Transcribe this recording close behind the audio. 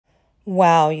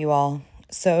Wow, you all.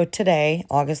 So today,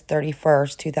 August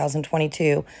 31st,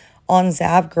 2022, on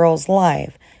Zav Girls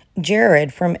Live,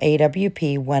 Jared from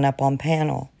AWP went up on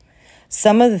panel.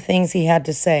 Some of the things he had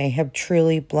to say have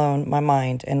truly blown my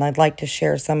mind, and I'd like to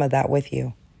share some of that with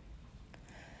you.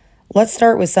 Let's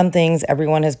start with some things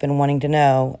everyone has been wanting to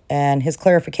know and his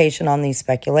clarification on these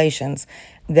speculations.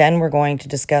 Then we're going to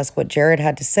discuss what Jared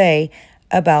had to say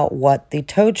about what the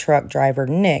tow truck driver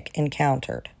Nick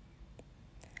encountered.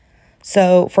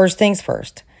 So first things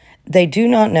first, they do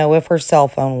not know if her cell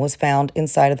phone was found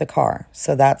inside of the car,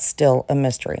 so that's still a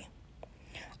mystery.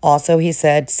 Also, he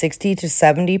said 60 to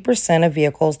 70% of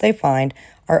vehicles they find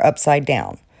are upside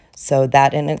down, so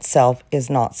that in itself is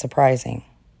not surprising.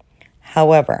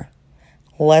 However,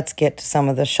 let's get to some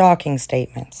of the shocking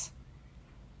statements.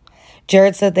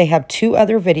 Jared said they have 2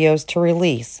 other videos to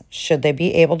release, should they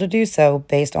be able to do so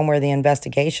based on where the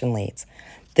investigation leads.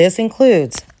 This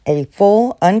includes a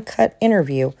full uncut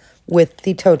interview with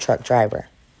the tow truck driver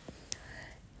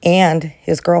and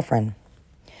his girlfriend.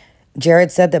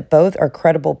 Jared said that both are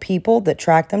credible people that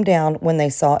tracked them down when they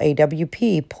saw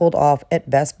AWP pulled off at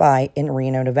Best Buy in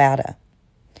Reno, Nevada.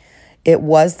 It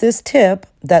was this tip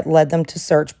that led them to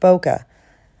search Boca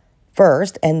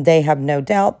first, and they have no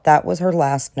doubt that was her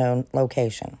last known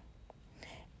location.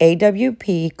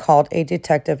 AWP called a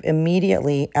detective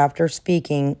immediately after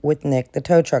speaking with Nick, the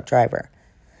tow truck driver.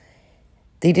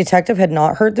 The detective had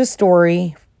not heard the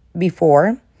story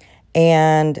before,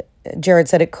 and Jared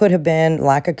said it could have been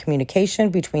lack of communication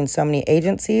between so many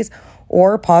agencies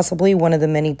or possibly one of the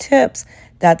many tips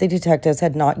that the detectives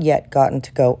had not yet gotten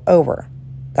to go over.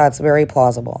 That's very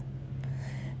plausible.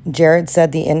 Jared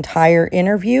said the entire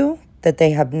interview that they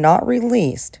have not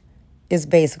released is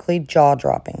basically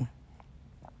jaw-dropping.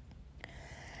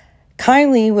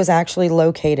 Kiely was actually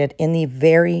located in the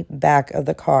very back of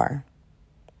the car,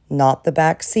 not the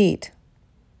back seat.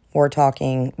 We're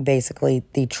talking basically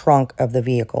the trunk of the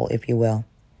vehicle, if you will.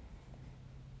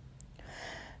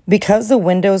 Because the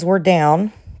windows were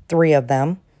down, 3 of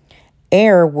them,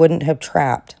 air wouldn't have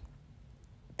trapped.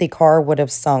 The car would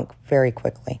have sunk very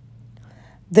quickly.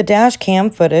 The dash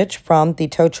cam footage from the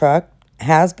tow truck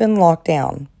has been locked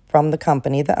down from the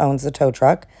company that owns the tow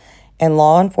truck, and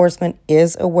law enforcement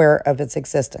is aware of its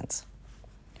existence.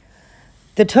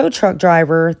 The tow truck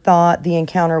driver thought the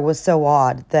encounter was so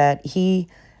odd that he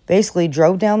basically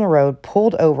drove down the road,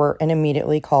 pulled over, and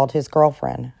immediately called his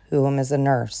girlfriend, who is a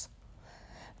nurse.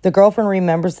 The girlfriend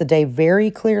remembers the day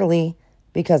very clearly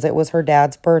because it was her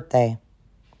dad's birthday.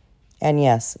 And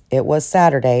yes, it was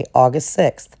Saturday, August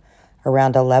 6th,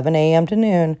 around 11 a.m. to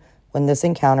noon when this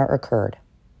encounter occurred,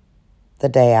 the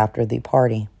day after the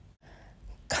party.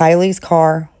 Kiely's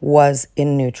car was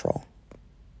in neutral.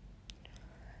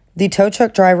 The tow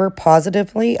truck driver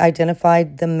positively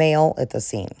identified the male at the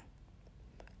scene.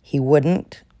 He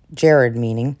wouldn't, Jared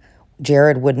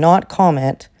would not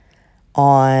comment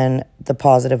on the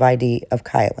positive ID of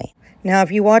Kiely. Now,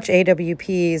 if you watch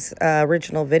AWP's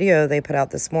original video they put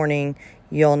out this morning,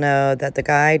 you'll know that the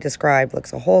guy described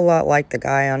looks a whole lot like the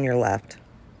guy on your left.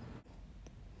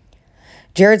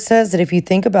 Jared says that if you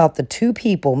think about the 2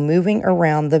 people moving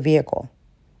around the vehicle,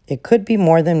 it could be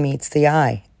more than meets the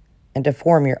eye, and to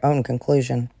form your own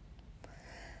conclusion.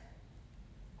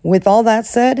 With all that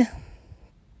said,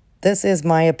 this is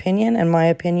my opinion and my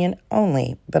opinion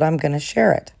only, but I'm going to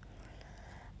share it.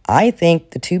 I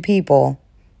think the 2 people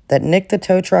that Nick the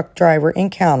tow truck driver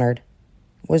encountered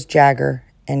was Jagger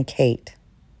and Kate.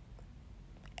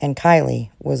 And Kiely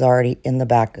was already in the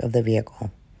back of the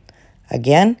vehicle.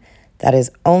 Again, that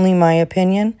is only my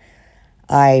opinion.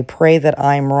 I pray that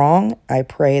I'm wrong. I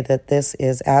pray that this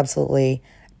is absolutely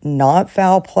not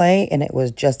foul play and it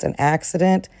was just an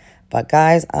accident. But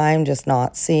guys, I'm just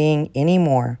not seeing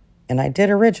anymore. And I did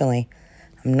originally.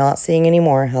 I'm not seeing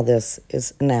anymore how this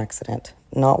is an accident.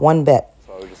 Not one bit.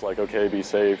 So I was just like, okay, be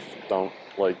safe. Don't,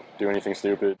 do anything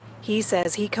stupid. He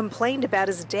says he complained about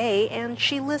his day and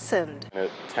she listened. At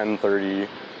 10:30,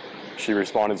 she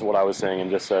responded to what I was saying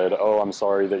and just said, oh, I'm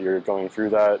sorry that you're going through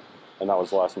that. And that was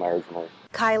the last time I heard from her.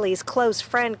 Kiely's close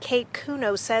friend Kate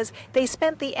Kuno says they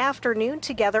spent the afternoon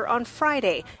together on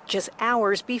Friday, just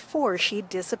hours before she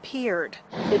disappeared.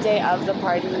 The day of the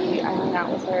party, I hung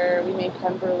out with her. We made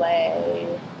creme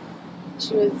brulee.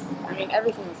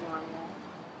 Everything was normal.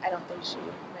 I don't think she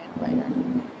ran away or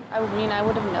anything. I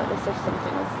would have noticed if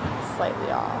something was slightly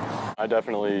off. I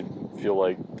definitely feel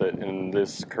like that in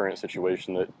this current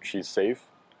situation that she's safe.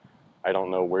 I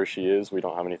don't know where she is. We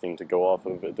don't have anything to go off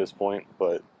of at this point,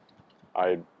 but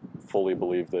I fully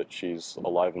believe that she's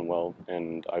alive and well,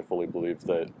 and I fully believe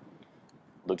that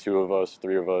the 2 of us,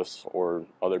 3 of us, or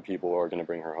other people are going to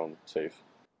bring her home safe.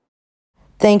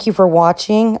 Thank you for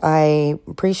watching. I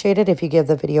appreciate it if you give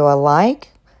the video a like,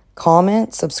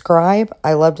 comment, subscribe.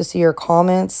 I love to see your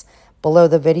comments below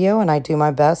the video, and I do my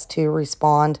best to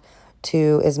respond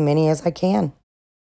to as many as I can.